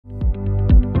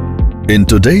In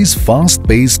today's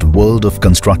fast-paced world of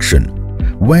construction,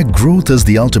 where growth is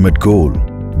the ultimate goal,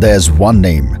 there's one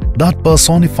name that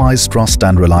personifies trust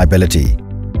and reliability: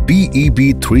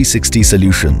 PEB360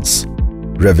 Solutions.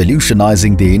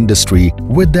 Revolutionizing the industry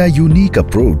with their unique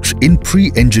approach in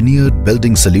pre-engineered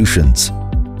building solutions.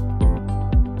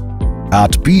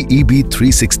 At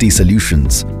PEB360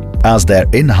 Solutions, as their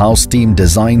in-house team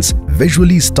designs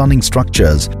visually stunning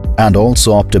structures and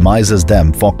also optimizes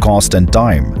them for cost and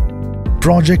time,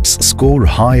 projects score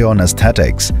high on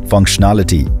aesthetics,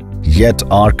 functionality, yet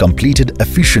are completed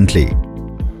efficiently.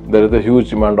 There is a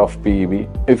huge demand of PEB.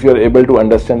 If you are able to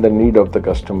understand the need of the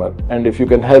customer, and if you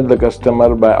can help the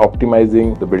customer by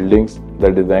optimizing the buildings, the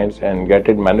designs, and get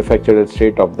it manufactured at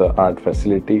state-of-the-art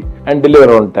facility and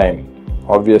deliver on time,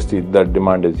 obviously that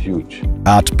demand is huge.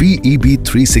 At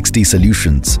PEB360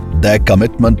 Solutions, their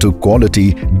commitment to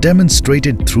quality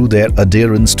demonstrated through their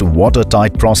adherence to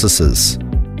watertight processes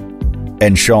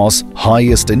ensures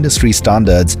highest industry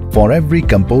standards for every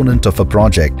component of a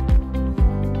project,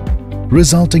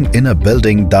 resulting in a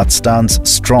building that stands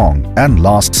strong and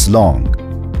lasts long.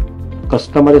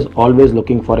 Customer is always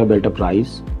looking for a better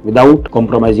price without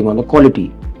compromising on the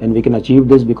quality, and we can achieve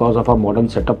this because of our modern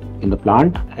setup in the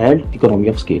plant and economy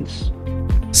of scales.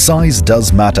 Size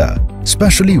does matter,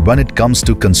 especially when it comes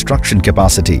to construction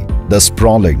capacity. The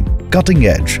sprawling,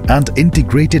 cutting-edge and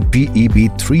integrated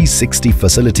PEB360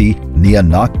 facility near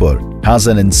Nagpur has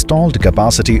an installed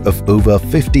capacity of over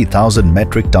 50,000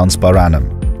 metric tons per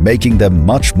annum, making them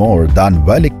much more than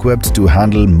well-equipped to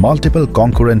handle multiple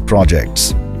concurrent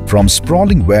projects. From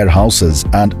sprawling warehouses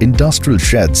and industrial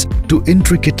sheds to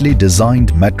intricately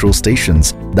designed metro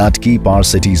stations that keep our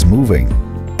cities moving,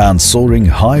 and soaring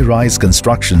high-rise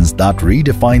constructions that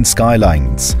redefine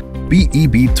skylines,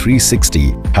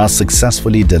 PEB360 has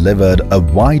successfully delivered a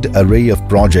wide array of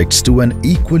projects to an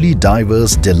equally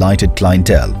diverse, delighted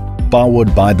clientele.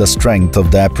 Powered by the strength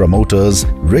of their promoters'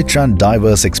 rich and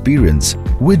diverse experience,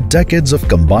 with decades of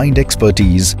combined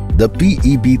expertise, the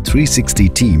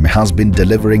PEB360 team has been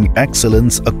delivering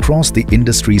excellence across the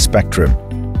industry spectrum.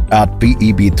 At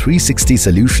PEB360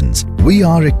 Solutions, we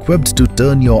are equipped to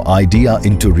turn your idea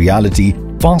into reality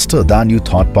faster than you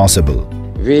thought possible.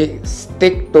 We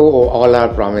stick to all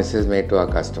our promises made to our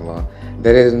customer.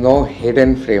 There is no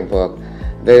hidden framework.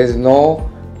 There is no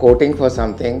quoting for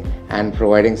something and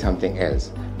providing something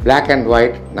else. Black and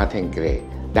white, nothing grey.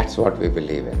 That's what we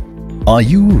believe in. Are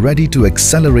you ready to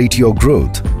accelerate your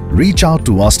growth? Reach out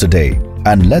to us today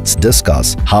and let's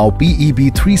discuss how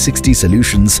PEB360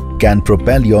 Solutions can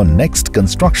propel your next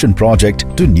construction project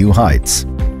to new heights.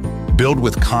 Build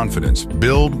with confidence.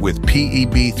 Build with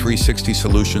PEB360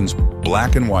 Solutions.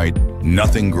 Black and white,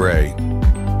 nothing gray.